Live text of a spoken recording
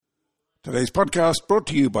Today's podcast brought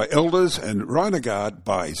to you by Elders and Rhinogard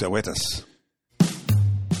by Zoetis.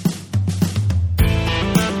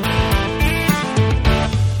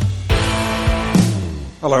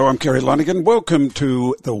 Hello, I'm Kerry Lonigan. Welcome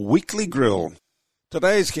to the Weekly Grill.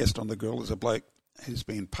 Today's guest on the grill is a bloke who's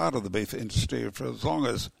been part of the beef industry for as long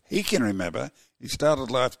as he can remember. He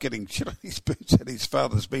started life getting shit on his boots at his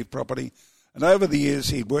father's beef property, and over the years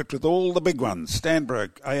he'd worked with all the big ones,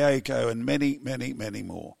 Stanbrook, AACO, and many, many, many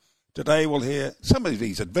more. Today we'll hear some of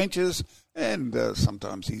his adventures and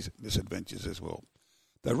sometimes his misadventures as well.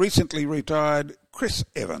 The recently retired Chris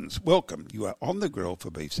Evans. Welcome. You are on the grill for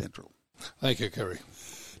Beef Central. Thank you, Kerry.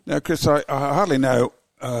 Now, Chris, I hardly know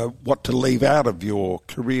what to leave out of your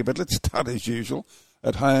career, but let's start as usual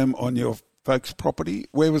at home on your folks' property.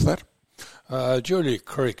 Where was that? Julia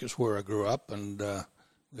Creek is where I grew up, and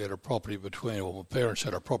we had a property between, well, my parents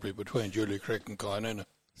had a property between Julia Creek and Kynuna.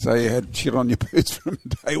 So you had shit on your boots from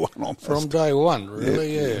day one almost. From day one,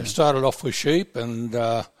 really, yeah. Started off with sheep and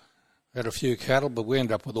had a few cattle, but we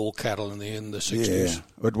ended up with all cattle in the 60s.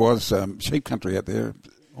 Yeah, it was sheep country out there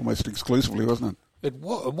almost exclusively, wasn't it? It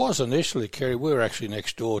was initially, Kerry. We were actually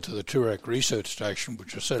next door to the Toorak Research Station,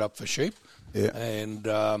 which was set up for sheep. Yeah. And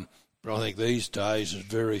but I think these days there's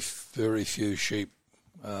very, very few sheep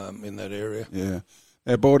in that area. Yeah.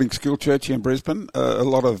 Our boarding school church here in Brisbane, a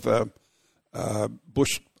lot of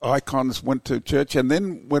bush icons went to church and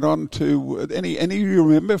then went on to any you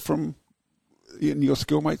remember from your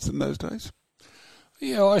schoolmates in those days?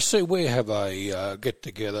 Yeah, I see. We have a get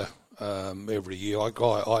together every year.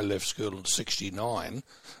 I left school in '69,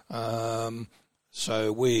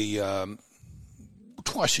 so we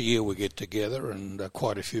twice a year we get together, and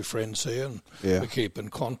quite a few friends here, and we keep in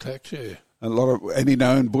contact. Yeah, a lot of any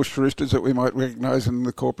known bush roosters that we might recognise in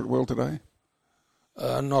the corporate world today.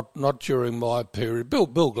 Not during my period. Bill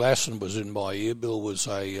Glasson was in my year. Bill was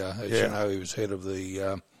as you know, he was head of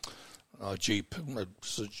the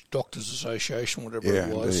Doctors Association, whatever it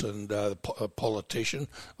was, indeed. And a politician.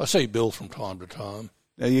 I see Bill from time to time.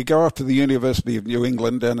 Now you go off to the University of New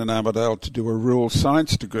England down in Armidale to do a rural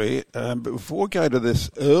science degree. But before we go to this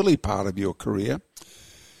early part of your career,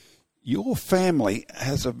 your family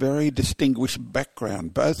has a very distinguished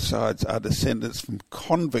background. Both sides are descendants from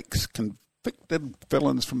convicts, convicted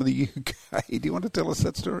felons from the UK. Do you want to tell us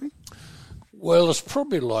that story? Well, it's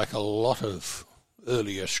probably like a lot of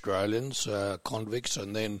early Australians, convicts,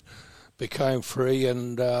 and then became free,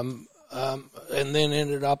 and then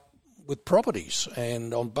ended up with properties.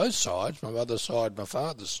 And on both sides, my mother's side, my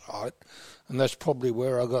father's side, and that's probably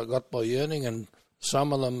where I got my earning. And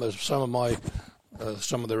some of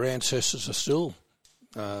their ancestors are still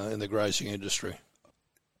in the grazing industry.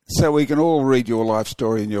 So we can all read your life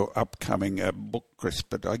story in your upcoming book, Chris,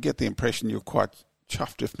 but I get the impression you're quite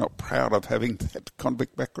chuffed, if not proud, of having that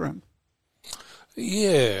convict background.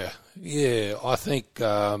 Yeah. I think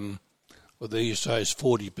these days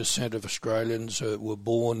 40% of Australians were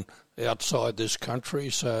born outside this country,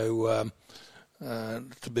 so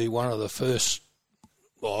to be one of the first,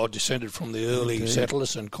 descended from the early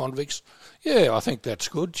settlers and convicts, I think that's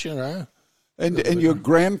good, you know. And your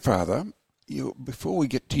grandfather... before we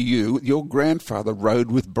get to you, your grandfather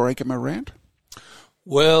rode with Breaker Morant?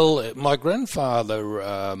 Well, my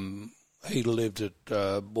grandfather, he lived at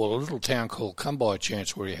a little town called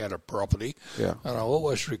Cumby-Chance where he had a property. Yeah. And I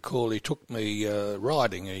always recall he took me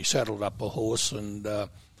riding, and he saddled up a horse, and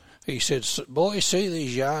he said, "Boy, see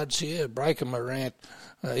these yards here? Breaker Morant,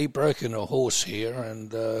 he broke in a horse here,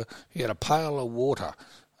 and he had a pail of water.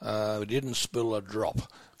 He didn't spill a drop."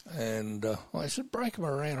 And I said, "Breaker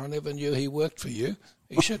Morant, I never knew he worked for you."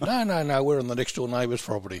 He said, No, we're on the next door neighbour's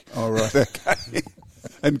property. All right, okay.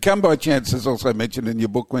 And Cumby-Chance is also mentioned in your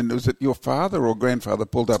book. When was it your father or grandfather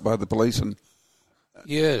pulled up by the police? And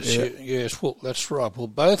Yes, well, that's right. Well,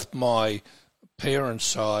 both my parents'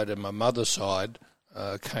 side and my mother's side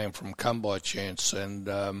came from Cumby-Chance,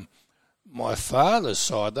 and my father's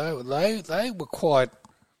side, they were quite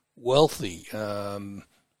wealthy.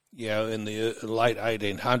 In the late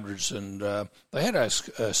 1800s, and they had a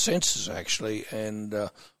census actually, and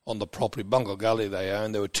on the property, Bungle Gully they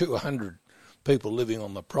owned, there were 200 people living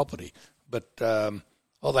on the property. But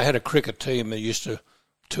they had a cricket team that used to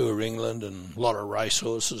tour England, and a lot of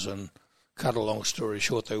racehorses, and cut a long story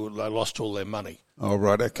short, they lost all their money. Oh,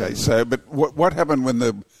 right, okay. So, but what happened when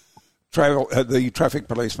the traffic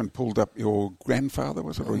policeman pulled up your grandfather,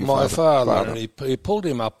 was it? Or your My father. And he pulled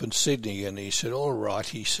him up in Sydney, and he said, "All right,"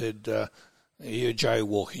 he said, "you're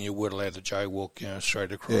jaywalking, you weren't allowed to jaywalk,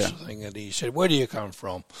 straight across the thing." And he said, "Where do you come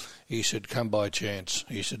from?" He said, "Cumby-Chance."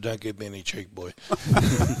 He said, "Don't give me any cheek, boy."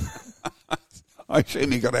 I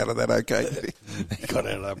assume he got out of that okay. Did He got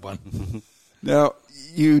out of that one. Now,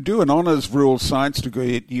 you do an honours rural science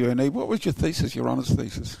degree at UNE. What was your thesis, your honours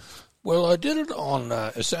thesis? Well, I did it on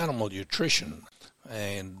it's animal nutrition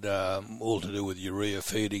and all to do with urea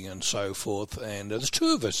feeding and so forth. And there's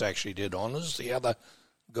two of us actually did honours. The other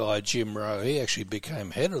guy, Jim Rowe, he actually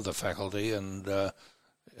became head of the faculty and a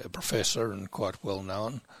professor and quite well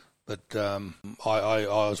known. But I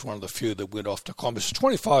was one of the few that went off to commerce.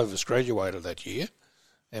 25 of us graduated that year,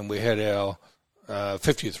 and we had our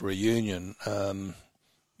 50th reunion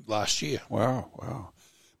last year. Wow.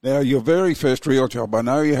 Now, your very first real job, I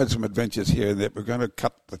know you had some adventures here and there. We're going to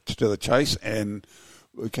cut to the chase, and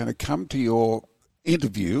we're going to come to your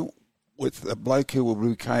interview with a bloke who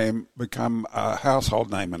will become a household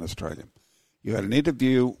name in Australia. You had an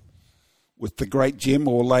interview with the great Jim,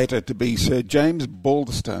 or later to be Sir James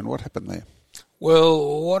Balderstone. What happened there?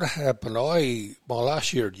 Well, what happened, my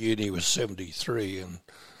last year at uni was 73, and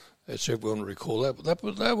as everyone will recall,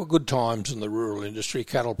 they were good times in the rural industry.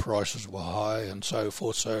 Cattle prices were high and so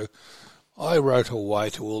forth. So I wrote away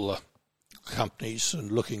to all the companies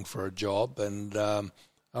and looking for a job. And I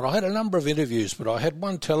had a number of interviews, but I had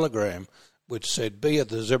one telegram which said, be at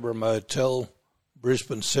the Zebra Motel,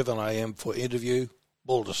 Brisbane, 7 a.m. for interview,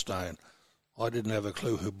 Balderstone. I didn't have a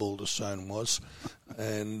clue who Balderstone was.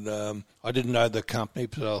 And I didn't know the company,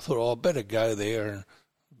 but I thought, I better go there. And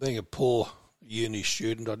being a poor uni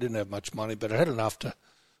student, I didn't have much money, but I had enough to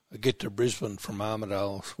get to Brisbane from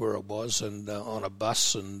Armidale, where it was, and on a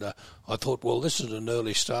bus. And I thought, well, this is an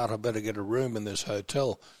early start. I better get a room in this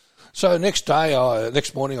hotel. So next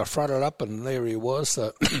morning, I fronted up, and there he was,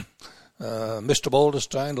 Mr.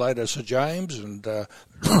 Balderstone, later Sir James, and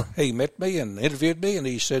he met me and interviewed me, and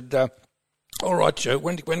he said, "All right, Joe,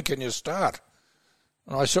 when can you start?"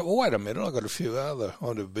 And I said, well, wait a minute,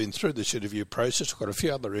 I've been through this interview process, I've got a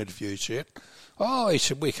few other interviews yet. Oh, he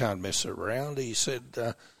said, we can't mess around. He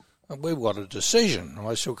said, we've got a decision. And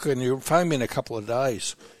I said, can you phone me in a couple of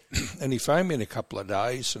days? And he phoned me in a couple of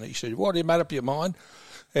days, and he said, what, you made up your mind?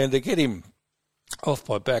 And to get him off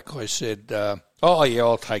my back, I said, oh, yeah,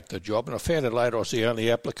 I'll take the job. And I found out later I was the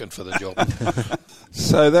only applicant for the job.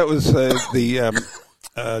 So that was the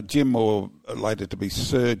Jim, or later to be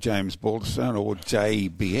Sir James Balderstone, or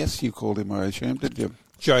JBS, you called him, I assume, didn't you?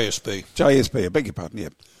 JSB, I beg your pardon, yeah.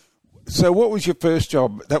 So what was your first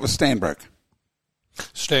job? That was Stanbroke.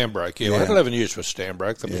 Stanbroke, yeah. I had 11 years with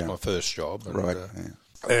Stanbroke. That was my first job. And, right.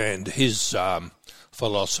 And his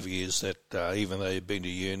philosophy is that even though you'd been to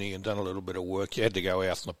uni and done a little bit of work, you had to go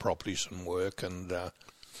out on the properties and work. And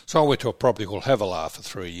so I went to a property called Havilah for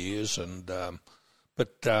 3 years.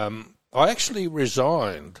 But I actually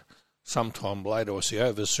resigned sometime later. I was the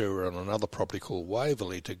overseer on another property called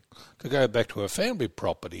Waverley to go back to a family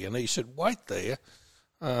property. And he said, wait there.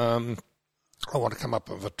 I want to come up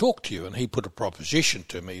and have a talk to you. And he put a proposition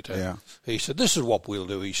to me. He said, this is what we'll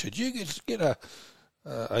do. He said, you get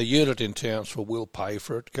a unit in town, so we'll pay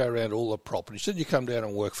for it, go around all the properties. Then you come down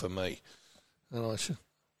and work for me. And I said,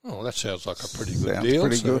 oh, that sounds like a pretty good deal.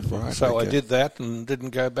 Pretty good, right. So I did that and didn't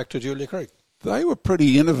go back to Julia Creek. They were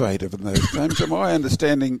pretty innovative in those times. Am I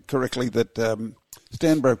understanding correctly that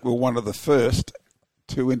Stanbroke were one of the first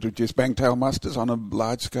to introduce bangtail musters on a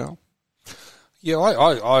large scale? Yeah,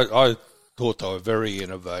 I thought they were very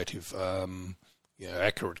innovative.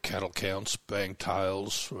 Accurate cattle counts,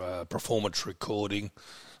 bangtails, performance recording,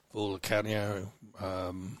 all the cattle,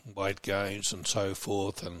 weight gains and so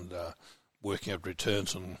forth, and working out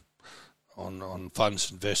returns on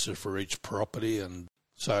funds invested for each property. And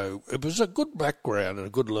so it was a good background and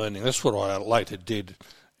a good learning. That's what I later did.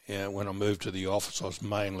 When I moved to the office, I was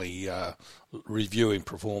mainly reviewing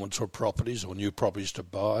performance of properties or new properties to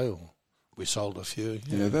buy, or we sold a few.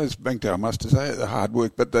 Yeah, those bangtail musters, they're hard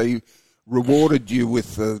work, but they rewarded you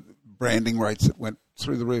with branding rates that went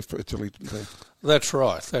through the roof virtually, didn't they? That's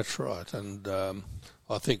right. And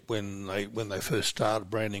I think when they first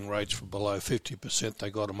started, branding rates were below 50%.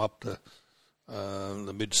 They got them up to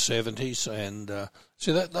the mid-70s, and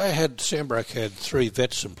so that Stanbroke had 3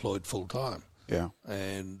 vets employed full time. Yeah,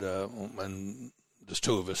 and there's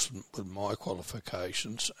 2 of us with my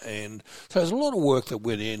qualifications, and so there's a lot of work that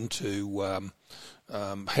went into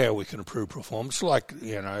how we can improve performance. Like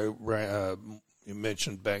you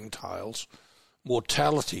mentioned bangtails,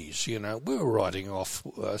 mortalities. We were writing off.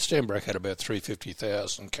 Stanbroke had about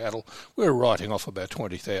 350,000 cattle. We were writing off about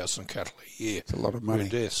 20,000 cattle a year. It's a lot of money.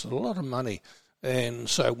 Deaths, a lot of money. And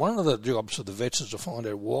so one of the jobs of the vets is to find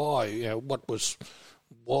out why.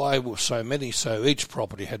 Why were so many? So each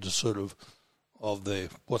property had to sort of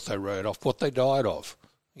what they wrote off, what they died of.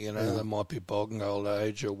 You know, they might be bogging old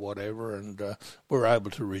age or whatever, and we're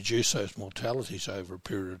able to reduce those mortalities over a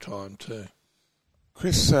period of time too.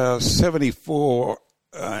 Chris, 74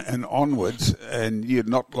 and onwards, and you'd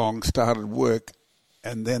not long started work,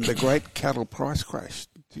 and then the great cattle price crash.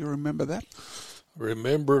 Do you remember that?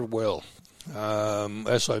 Remember it well.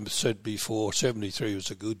 As I said before, 73 was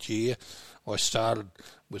a good year. I started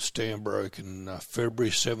with Stanbroke in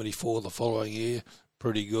February 74 the following year,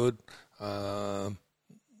 pretty good.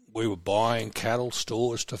 We were buying cattle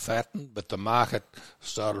stores to fatten, but the market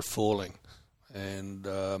started falling. And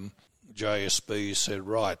JSB said,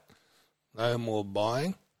 right, no more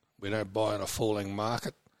buying. We don't buy in a falling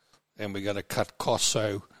market, and we're going to cut costs.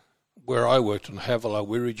 So where I worked in Havilah,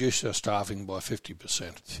 we reduced our staffing by 50%.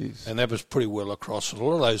 Jeez. And that was pretty well across. And a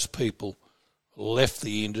lot of those people left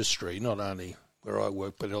the industry, not only where I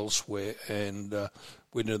worked, but elsewhere, and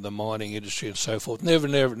went into the mining industry and so forth.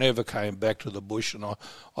 Never came back to the bush. And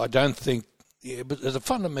I don't think, but as a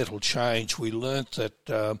fundamental change, we learnt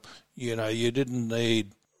that, you didn't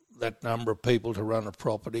need that number of people to run a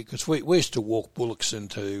property, because we used to walk bullocks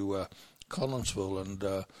into Collinsville,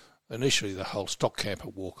 and initially the whole stock camp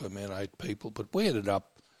at Walker meant 8 people, but we ended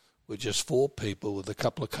up with just 4 people with a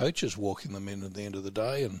couple of coaches walking them in at the end of the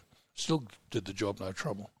day, and still did the job no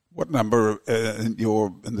trouble. What number in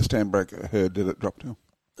the Stanbroke herd did it drop to?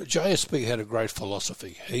 The JSB had a great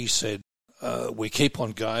philosophy. He said, we keep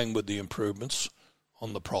on going with the improvements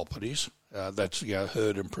on the properties. That's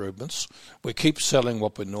herd improvements. We keep selling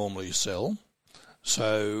what we normally sell.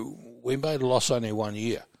 So we made a loss only 1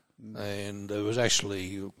 year. And there was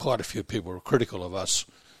actually quite a few people who were critical of us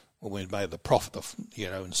when we made the profit of,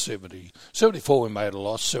 in 74 we made a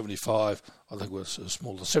loss, 75 I think was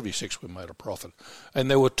smaller, 76 we made a profit.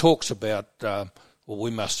 And there were talks about,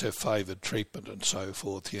 we must have favoured treatment and so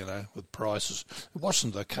forth, with prices. It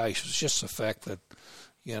wasn't the case. It was just the fact that,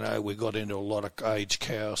 we got into a lot of aged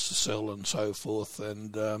cows to sell and so forth.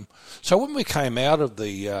 And so when we came out of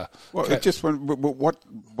the... what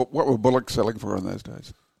were bullocks selling for in those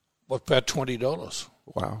days? What, about $20?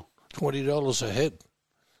 Wow. $20 a head.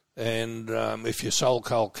 And if you sold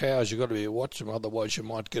cold cows, you've got to be watching them, otherwise you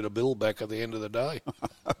might get a bill back at the end of the day.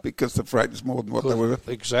 Because the freight is more than what they were.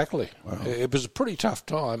 Exactly. Wow. It was a pretty tough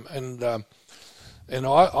time. And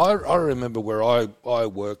I remember where I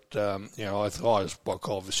worked, I was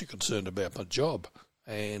obviously concerned about my job.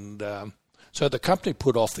 And so the company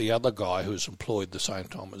put off the other guy who was employed the same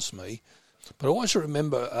time as me. But I always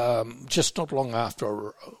remember just not long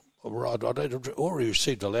after I already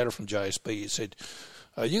received a letter from JSB. He said,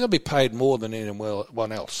 you're going to be paid more than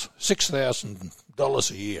anyone else,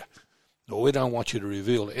 $6,000 a year. Well, we don't want you to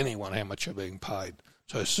reveal to anyone how much you're being paid.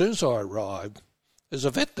 So as soon as I arrived, there's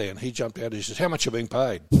a vet there, and he jumped out and he said, how much are you being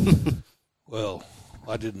paid? Well,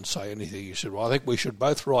 I didn't say anything. He said, well, I think we should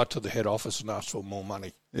both write to the head office and ask for more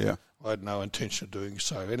money. Yeah. I had no intention of doing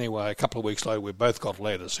so. Anyway, a couple of weeks later, we both got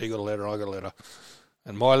letters. He got a letter, I got a letter.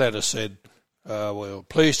 And my letter said,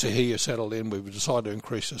 pleased to hear you settled in. We've decided to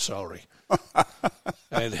increase your salary.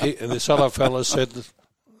 and this other fellow said, the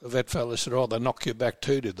vet fellow said, they knock you back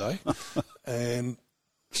too, did they? And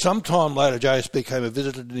sometime later, JSB came and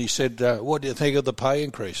visited, and he said, what do you think of the pay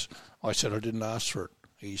increase? I said, I didn't ask for it.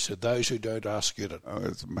 He said, those who don't ask get it. Oh,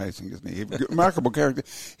 it's amazing, isn't he? Remarkable character.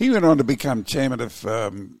 He went on to become chairman of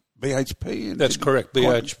BHP. That's correct,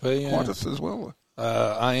 BHP. Qantas as well.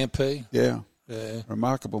 AMP. Yeah.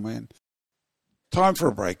 Remarkable man. Time for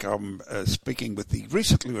a break. I'm speaking with the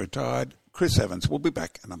recently retired Chris Evans. We'll be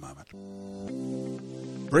back in a moment.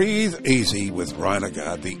 Breathe easy with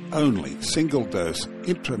Rhinogard, the only single-dose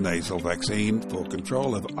intranasal vaccine for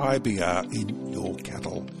control of IBR in your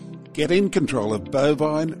cattle. Get in control of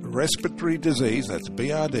bovine respiratory disease, that's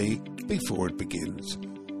BRD, before it begins.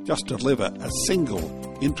 Just deliver a single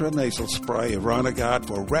intranasal spray of Rhinogard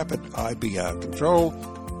for rapid IBR control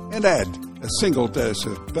and add a single dose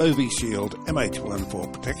of Bovishield MH1 for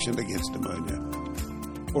protection against pneumonia.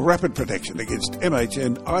 For rapid protection against MH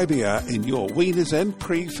and IBR in your weaners and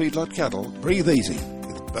pre-feedlot cattle, breathe easy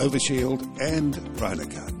with Bovishield and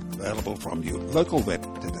Rhinogard. Available from your local vet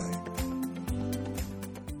today.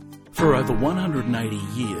 For over 180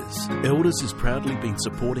 years, Elders has proudly been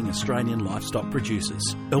supporting Australian livestock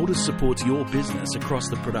producers. Elders supports your business across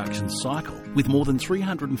the production cycle with more than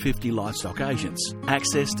 350 livestock agents,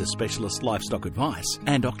 access to specialist livestock advice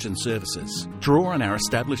and auction services. Draw on our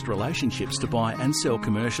established relationships to buy and sell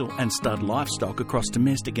commercial and stud livestock across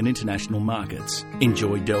domestic and international markets.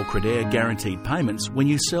 Enjoy Del Credere guaranteed payments when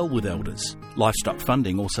you sell with Elders. Livestock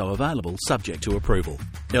funding also available subject to approval.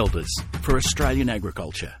 Elders, for Australian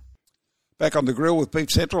agriculture. Back on the grill with Beef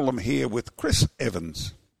Central, I'm here with Chris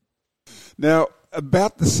Evans. Now,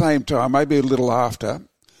 about the same time, maybe a little after,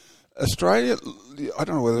 Australia, I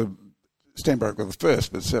don't know whether Stanbroke were the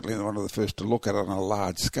first, but certainly one of the first to look at it on a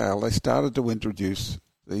large scale. They started to introduce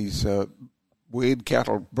these weird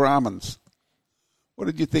cattle, Brahmins. What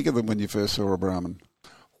did you think of them when you first saw a Brahmin?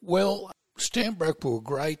 Well, Stanbroke were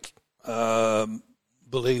great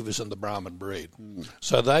believers in the Brahmin breed.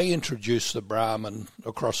 So they introduced the Brahmin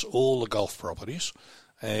across all the Gulf properties,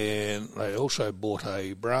 and they also bought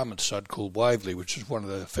a Brahmin stud called Waverley, which is one of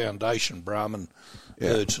the foundation Brahmin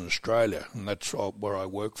herds in Australia, and that's where I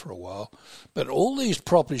worked for a while. But all these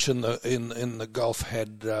properties in the Gulf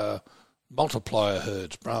had multiplier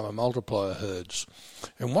herds, Brahmin multiplier herds.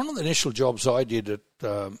 And one of the initial jobs I did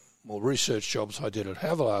research jobs I did at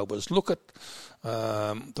Havilah was look at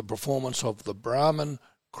the performance of the Brahmin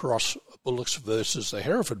cross bullocks versus the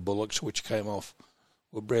Hereford bullocks, which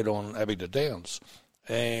were bred on Abingdon Downs.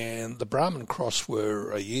 And the Brahmin cross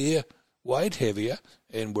were a year weighed heavier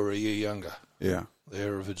and were a year younger. Yeah. The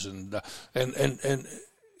Herefords and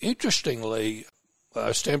interestingly,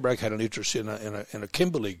 Stanbroke had an interest in a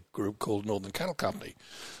Kimberley group called Northern Cattle Company,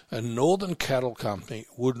 and Northern Cattle Company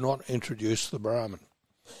would not introduce the Brahmin.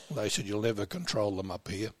 They said, you'll never control them up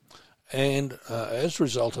here. And as a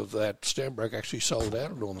result of that, Stanbroke actually sold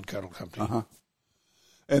out of Northern Cattle Company. Uh-huh.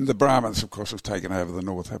 And the Brahmins, of course, have taken over the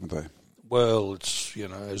north, haven't they? Well, it's,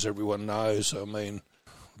 as everyone knows, I mean,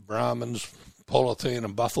 Brahmins, polythene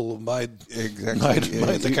and buffalo have made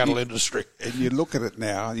the cattle industry. And you look at it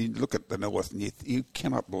now, you look at the north, and you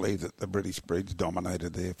cannot believe that the British breeds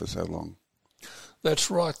dominated there for so long. That's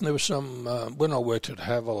right, and there was some, when I worked at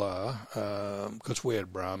Havilah, because we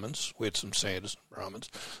had Brahmins, we had some Sanders Brahmins,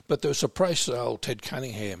 but there was a place, old Ted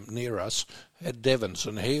Cunningham, near us, had Devons,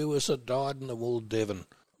 and he was a dyed-in-the-wool Devon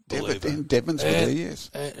believer. Devons were there,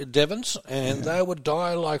 yes. Devons, and they would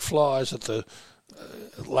die like flies at the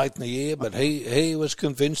late in the year, but he was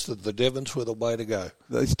convinced that the Devons were the way to go.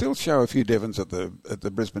 They still show a few Devons at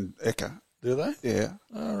the Brisbane Ekka. Do they? Yeah.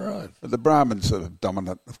 All right. The Brahmins are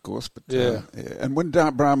dominant, of course. But yeah. And when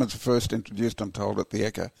Brahmins were first introduced, I'm told, at the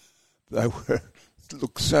Ekka, they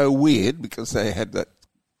looked so weird because they had that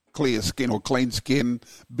clear skin or clean skin,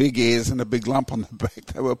 big ears and a big lump on the back.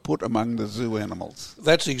 They were put among the zoo animals.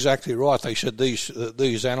 That's exactly right. They said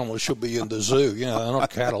these animals should be in the zoo. They're not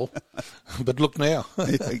cattle. But look now.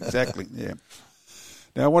 Exactly, yeah.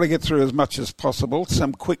 Now, I want to get through as much as possible.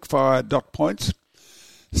 Some quick-fire dot points.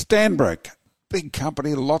 Stanbroke, big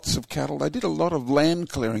company, lots of cattle. They did a lot of land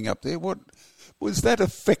clearing up there. What was that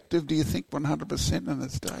effective, do you think, 100% in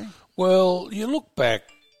its day? Well, you look back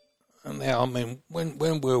now, I mean, when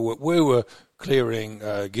we were clearing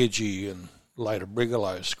Gidgee and later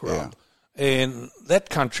Brigalow scrub, and that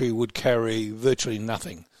country would carry virtually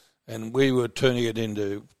nothing, and we were turning it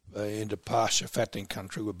into pasture fattening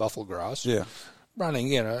country with buffalo grass,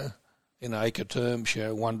 running, in acre terms,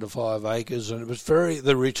 1 to 5 acres, and it was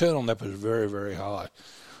the return on that was very, very high.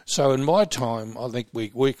 So in my time, I think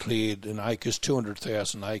we cleared in acres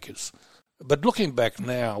 200,000 acres. But looking back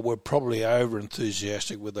now, we're probably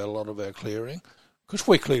over-enthusiastic with a lot of our clearing, because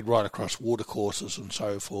we cleared right across watercourses and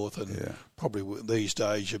so forth, and probably these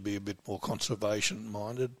days you'd be a bit more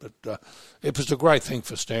conservation-minded. But it was a great thing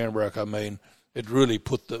for Stanbroke. I mean, it really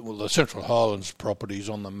put the Central Highlands properties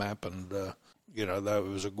on the map, and it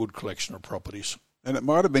was a good collection of properties. And it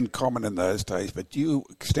might have been common in those days, but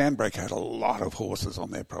Stanbroke had a lot of horses on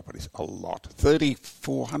their properties, a lot.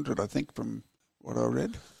 3,400, I think, from what I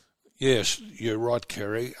read. Yes, you're right,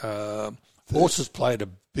 Kerry. Horses played a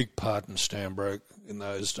big part in Stanbroke in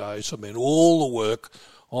those days. I mean, all the work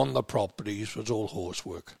on the properties was all horse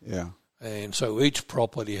work. Yeah. And so each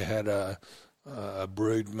property had a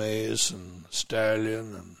brood mares and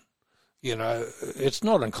stallion, and it's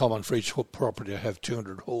not uncommon for each property to have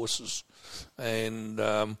 200 horses, and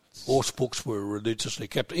horse books were religiously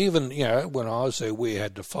kept. Even, when I was there, we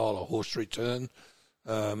had to file a horse return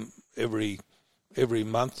every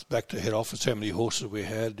month back to head office, how many horses we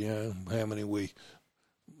had, how many we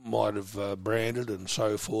might have branded and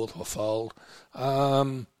so forth or foaled.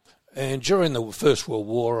 And during the First World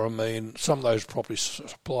War, I mean, some of those properties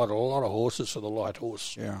supplied a lot of horses for the light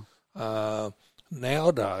horse. Yeah.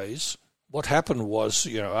 Nowadays, what happened was,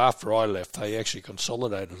 after I left, they actually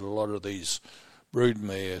consolidated a lot of these brood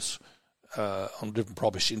mares on different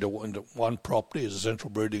properties into one property, as a central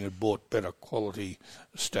breeding had bought better quality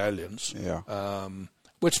stallions. Yeah.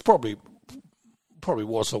 Which probably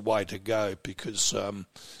was the way to go, because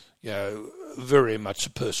very much a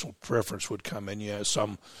personal preference would come in.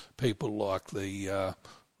 Some people like the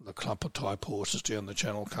clumper type horses down the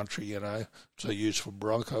Channel Country, so used for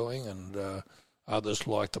broncoing, and others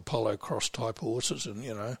like the polo cross type horses,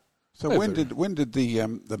 and So when did the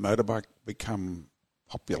motorbike become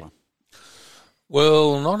popular?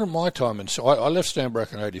 Well, not in my time. And so I left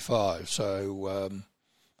Stanbroke in '85. So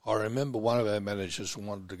I remember one of our managers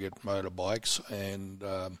wanted to get motorbikes, and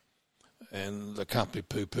the company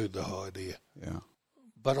poo-pooed the idea. Yeah.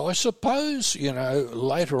 But I suppose,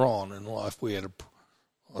 later on in life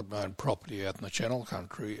I'd owned property out in the Channel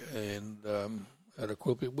Country, and at a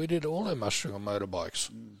Quilpie, we did all our mustering on motorbikes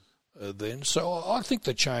then. So I think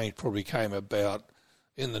the change probably came about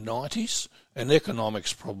in the 90s, and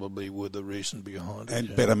economics probably were the reason behind it.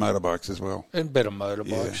 And better motorbikes as well. And better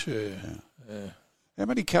motorbikes, yeah. How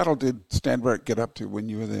many cattle did Stanbroke get up to when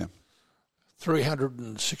you were there?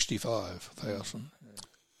 365,000.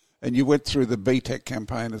 And you went through the BTEC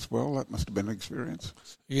campaign as well. That must have been an experience.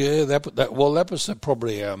 Yeah, that was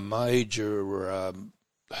probably our major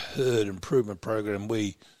herd improvement program.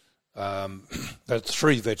 We had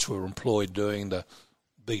 3 vets were employed doing the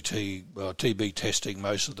TB testing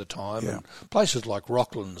most of the time. Yeah. And places like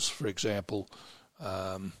Rocklands, for example,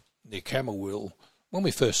 near Camberwell, when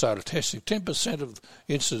we first started testing, 10% of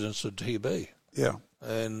incidents of TB. Yeah.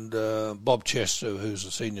 And Bob Chester, who's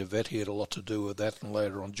a senior vet, he had a lot to do with that, and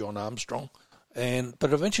later on John Armstrong.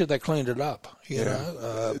 But eventually they cleaned it up. You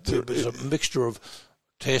know, it was a mixture of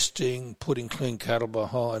testing, putting clean cattle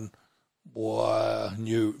behind wire,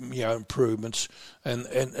 new improvements, and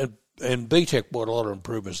BTEC brought a lot of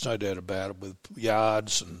improvements, no doubt about it, with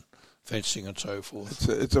yards and fencing and so forth.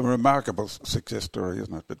 It's a remarkable success story,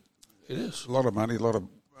 isn't it? But it is a lot of money, a lot of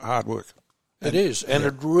hard work. It is, and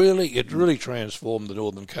it really transformed the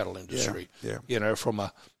northern cattle industry. Yeah. From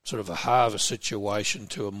a sort of a harvest situation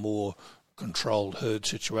to a more controlled herd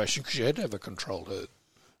situation, because you had to have a controlled herd.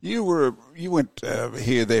 You went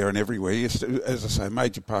here, there, and everywhere. As I say, a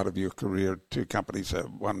major part of your career, 2 companies,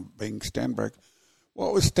 one being Stanbroke.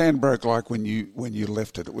 What was Stanbroke like when you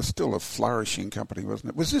left it? It was still a flourishing company, wasn't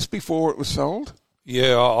it? Was this before it was sold?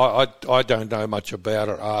 Yeah, I don't know much about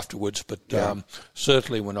it afterwards, but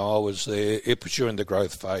certainly when I was there, it was during the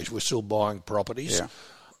growth phase. We're still buying properties. Yeah.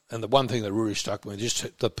 And the one thing that really stuck with me,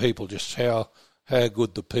 just the people, just how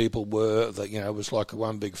good the people were. That it was like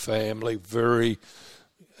one big family, very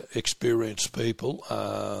experienced people,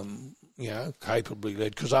 capably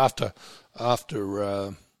led. Because after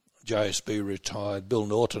JSB retired, Bill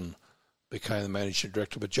Norton became the managing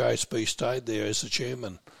director, but JSB stayed there as the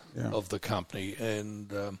chairman of the company,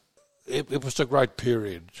 and it was a great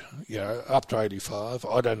period, up to 85.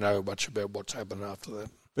 I don't know much about what's happened after that.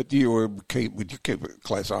 But would you keep a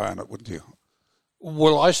close eye on it, wouldn't you?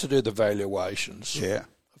 Well, I used to do the valuations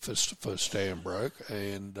for Stanbroke,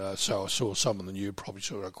 and so I saw some of the new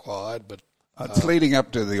properties were acquired. But it's leading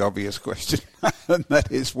up to the obvious question, and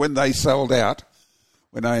that is when they sold out,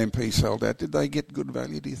 when AMP sold out, did they get good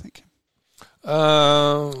value, do you think?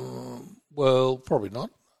 Well, probably not.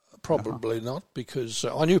 Probably not, because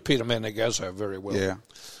I knew Peter Managazzo very well. Yeah.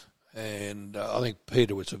 And I think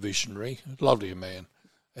Peter was a visionary, lovely man.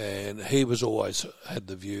 And he was always had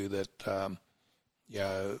the view that,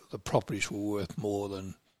 the properties were worth more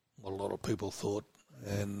than what a lot of people thought.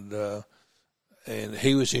 And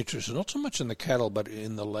he was interested not so much in the cattle, but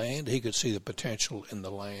in the land. He could see the potential in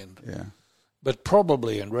the land. Yeah. But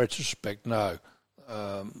probably in retrospect, no.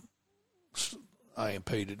 AMP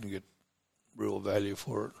didn't get real value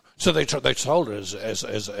for it. So they sold it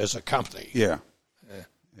as a company. Yeah.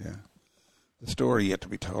 The story yet to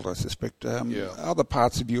be told, I suspect. Other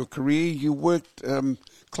parts of your career, you worked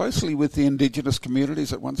closely with the Indigenous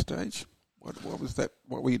communities at one stage. What was that?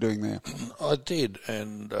 What were you doing there? I did,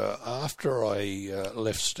 and after I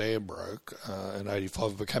left Stanbroke in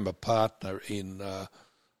 '85, I became a partner in a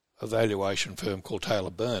valuation firm called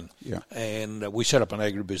Taylor Byrne. Yeah. And we set up an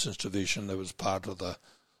agribusiness division that was part of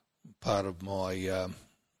my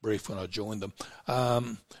brief when I joined them.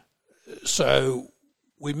 So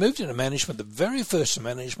we moved into management. The very first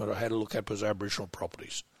management I had to look at was Aboriginal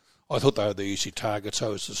properties. I thought they were the easy target,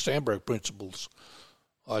 so it's the Stanbroke principles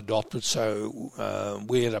I adopted. So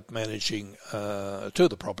we ended up managing 2 of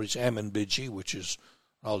the properties, Amambidji, which is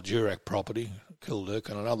an old Durack property, Kildurk,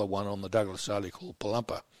 and another one on the Douglas Valley called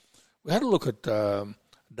Palumpa. We had a look at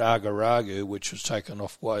Dargaragu, which was taken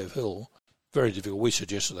off Wave Hill. Very difficult. We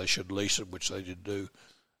suggested they should lease it, which they did do.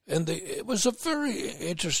 And it was a very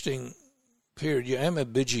interesting period.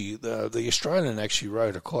 Amambidji, the Australian actually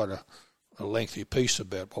wrote quite a lengthy piece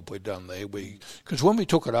about what we'd done there. Because when we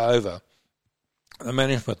took it over, the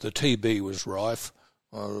management, the TB was rife.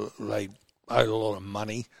 They owed a lot of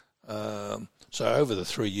money. So over the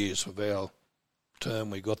 3 years of our term,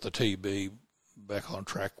 we got the TB back on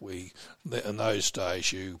track. In those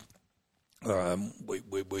days, you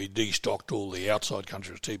We destocked all the outside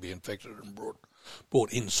countries TB infected and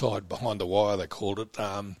brought inside behind the wire, they called it,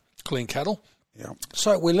 clean cattle. Yeah.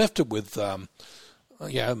 So we left it with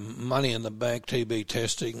money in the bank, TB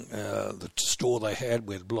testing, the store they had,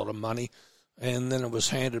 we had a lot of money, and then it was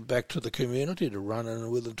handed back to the community to run,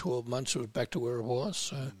 and within 12 months it was back to where it was.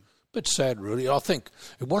 So a bit sad, really. I think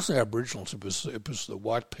it wasn't Aboriginals, it was the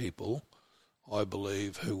white people, I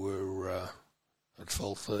believe, who were at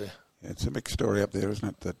fault there. Yeah, it's a mixed story up there,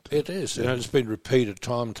 isn't it? It is. Yeah. It's been repeated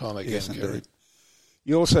time and time again, yes, Kerry.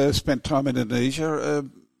 You also spent time in Indonesia.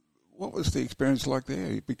 What was the experience like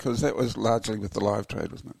there? Because that was largely with the live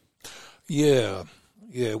trade, wasn't it? Yeah.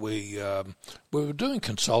 We were doing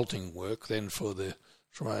consulting work then for the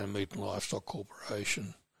Australian Meat and Livestock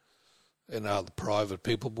Corporation and other private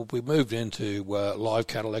people. But we moved into live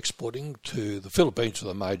cattle exporting to the Philippines,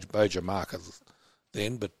 was the major market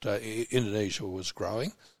then. But Indonesia was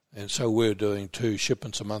growing. And so we were doing 2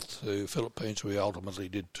 shipments a month to Philippines. We ultimately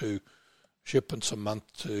did 2 shipments a month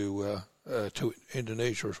to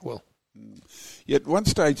Indonesia as well. Yet one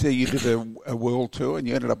stage there you did a world tour and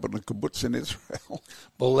you ended up in a kibbutz in Israel.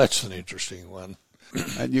 Well, that's an interesting one.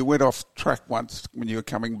 And you went off track once when you were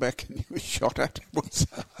coming back and you were shot at.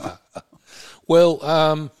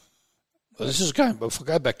 Well, this is going. If I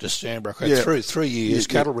go back to Stanbrook, I had 3 years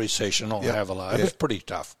cattle recession on Havilah. It was pretty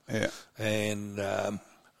tough. Yeah. And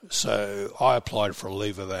so I applied for a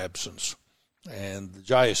leave of absence, and the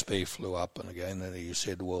JSB flew up and he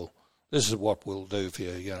said, "Well, this is what we'll do for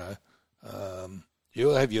you. You know,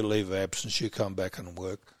 you'll have your leave of absence. You come back and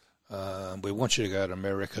work. We want you to go to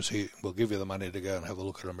America. So we'll give you the money to go and have a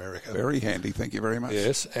look at America." Very handy. Thank you very much.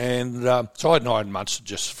 Yes, and so I had 9 months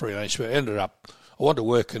just freelance. I ended up. I wanted to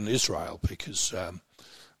work in Israel because I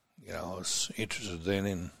was interested then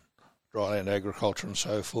in dryland agriculture and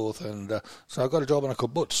so forth, and so I got a job in a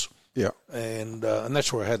kibbutz. Yeah. And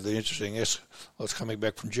that's where I had the interesting. I was coming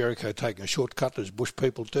back from Jericho, taking a shortcut as bush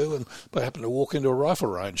people do, and I happened to walk into a rifle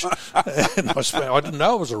range. And I didn't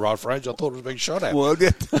know it was a rifle range. I thought it was being shot at. Well,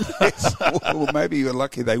 yes. Well, maybe you were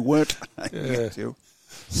lucky they weren't. Yeah.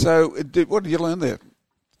 So, what did you learn there?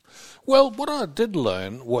 Well, what I did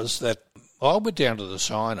learn was that I went down to the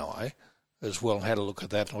Sinai as well and had a look at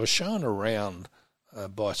that, and I was shown around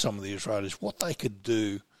by some of the Israelis what they could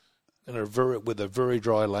do with a very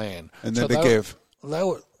dry land. And then they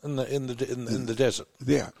were in the desert.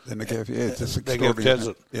 Yeah, the Negev. Yeah, it's just the Negev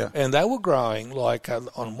desert. Yeah, and they were growing like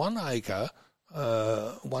on 1 acre,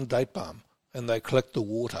 1 date palm, and they collect the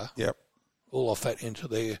water. Yep. All off that into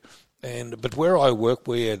there. But where I work,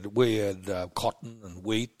 we had cotton and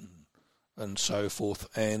wheat and so forth,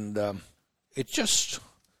 and it just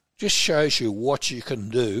shows you what you can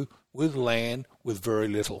do with land with very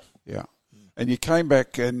little. Yeah. And you came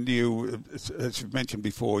back and you, as you've mentioned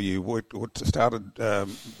before, you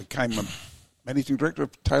became a managing director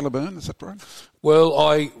of Taylor Burn, is that right? Well,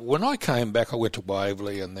 when I came back, I went to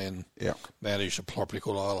Waverley and then managed a property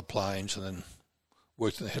called Isle of Plains and then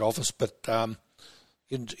worked in the head office. But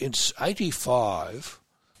in 85,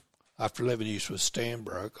 after 11 years with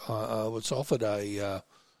Stanbrook, I was offered a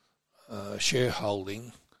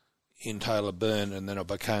shareholding in Taylor Burn, and then I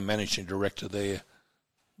became managing director there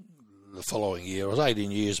the following year. I was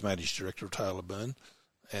 18 years managing director of Taylor Burn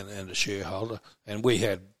and a shareholder, and we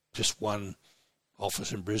had just 1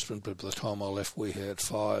 office in Brisbane, but by the time I left we had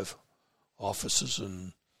 5 offices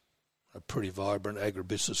and a pretty vibrant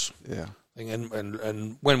agribusiness thing.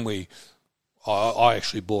 And when I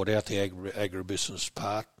actually bought out the agribusiness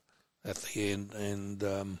part at the end,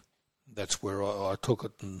 and that's where I took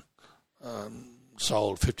it and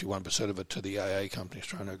sold 51% of it to the AA company,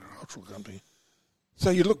 Australian Agricultural Company. So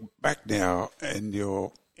you look back now and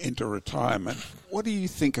you're into retirement. What do you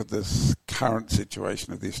think of this current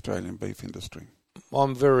situation of the Australian beef industry?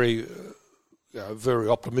 I'm very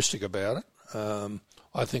optimistic about it.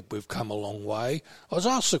 I think we've come a long way. I was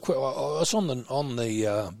asked I was on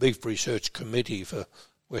the beef research committee for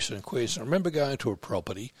Western Queensland. I remember going to a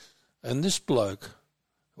property, and this bloke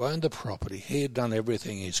who owned the property, he had done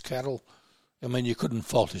everything. His cattle, I mean, you couldn't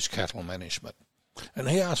fault his cattle management. And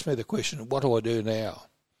he asked me the question, what do I do now?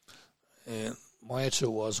 And my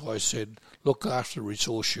answer was, I said, look after the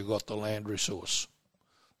resource you got, the land resource.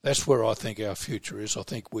 That's where I think our future is. I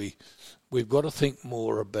think we've got to think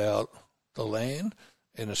more about the land,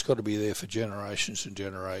 and it's got to be there for generations and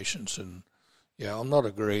generations. And, I'm not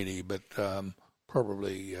a greedy, but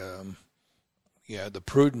probably, the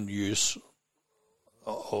prudent use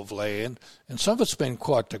of land, and some of it's been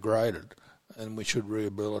quite degraded, and we should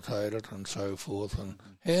rehabilitate it and so forth and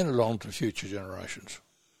hand it on to future generations.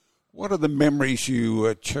 What are the memories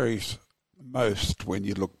you cherish most when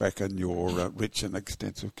you look back on your rich and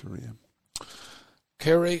extensive career?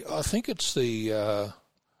 Kerry, I think it's the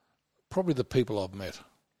probably the people I've met.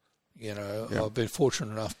 You know, Yeah. I've been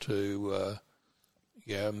fortunate enough to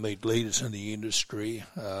meet leaders in the industry,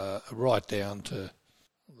 right down to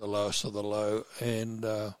the lowest of the low, and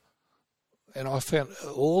I found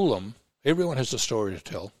all of them. Everyone has a story to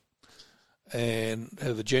tell, and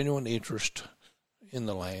have a genuine interest in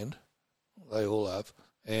the land. They all have,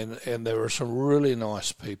 and there are some really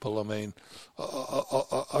nice people. I mean,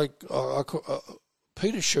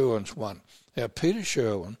 Peter Sherwin's one. Now, Peter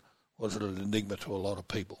Sherwin was an enigma to a lot of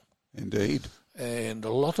people. Indeed. And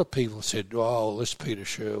a lot of people said, "Oh, this Peter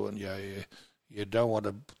Sherwin, you don't want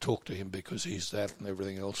to talk to him because he's that and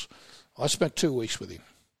everything else." I spent 2 weeks with him,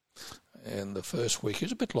 and the first week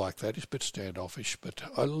he's a bit like that. He's a bit standoffish, but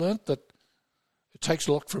I learnt that it takes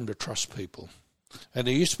a lot for him to trust people. And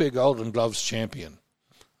he used to be a Golden Gloves champion,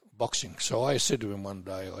 boxing. So I said to him one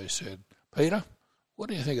day, I said, "Peter, what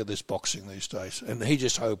do you think of this boxing these days?" And he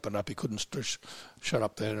just opened up. He couldn't shut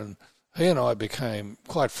up there. And he and I became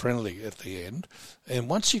quite friendly at the end. And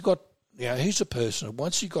once he got, he's a person,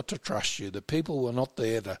 once he got to trust you, the people were not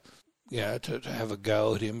there to have a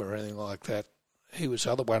go at him or anything like that. He was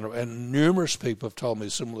other one. And numerous people have told me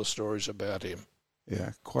similar stories about him.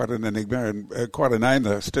 Yeah, quite an enigma and quite a name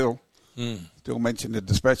though still. Still mentioned in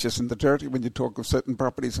dispatches in the territory when you talk of certain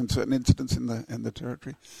properties and certain incidents in the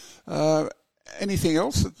territory. Anything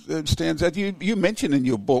else that stands out? You mentioned in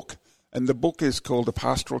your book, and the book is called A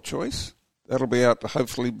Pastoral Choice. That'll be out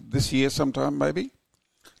hopefully this year sometime, maybe.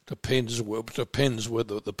 Depends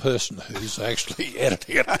whether the person who's actually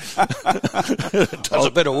editing it does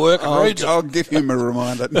a bit of work and reads it. I'll give him a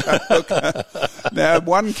reminder. No, okay. Now,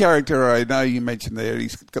 one character I know you mentioned there,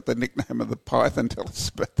 he's got the nickname of the Python. Tell us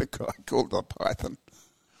about the guy called the Python.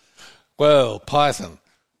 Well, Python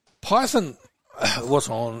was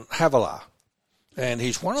on Havilah, and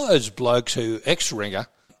he's one of those blokes who, ex-ringer,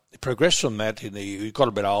 progressed from that, and he got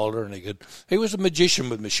a bit older, and he was a magician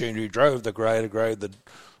with machinery. He drove the grader,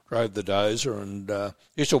 drove the dozer, and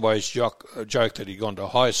he used to always joke that he'd gone to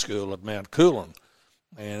high school at Mount Coolin,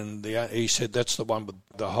 and he said that's the one with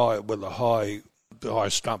the high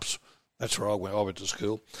stumps. That's where I went to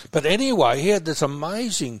school. But anyway, he had this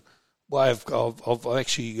amazing way of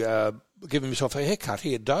actually giving himself a haircut.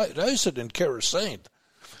 He had dosed it in kerosene,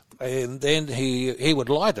 and then he would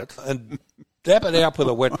light it and dab it out with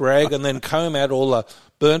a wet rag and then comb out all the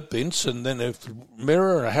burnt bits, and then if the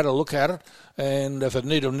mirror, and I had a look at it, and if it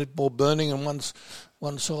needed a bit more burning on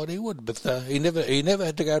one side, he would. But he never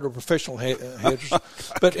had to go to a professional hairdresser.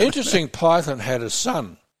 But interesting, Python had a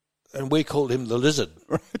son, and we called him the Lizard.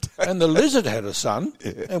 Right. And the Lizard had a son,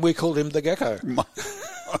 and we called him the Gecko. My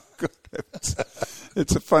God,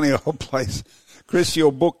 it's a funny old place. Chris,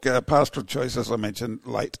 your book, Pastoral Choice, as I mentioned,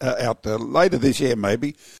 out later this year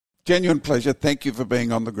maybe. Genuine pleasure. Thank you for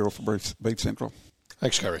being on the Grill for Beef Central.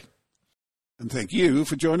 Thanks, Kerry. And thank you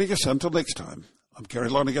for joining us. Until next time, I'm Kerry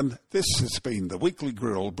Lonigan. This has been the Weekly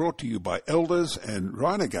Grill, brought to you by Elders and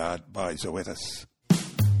Rhinogard by Zoetis.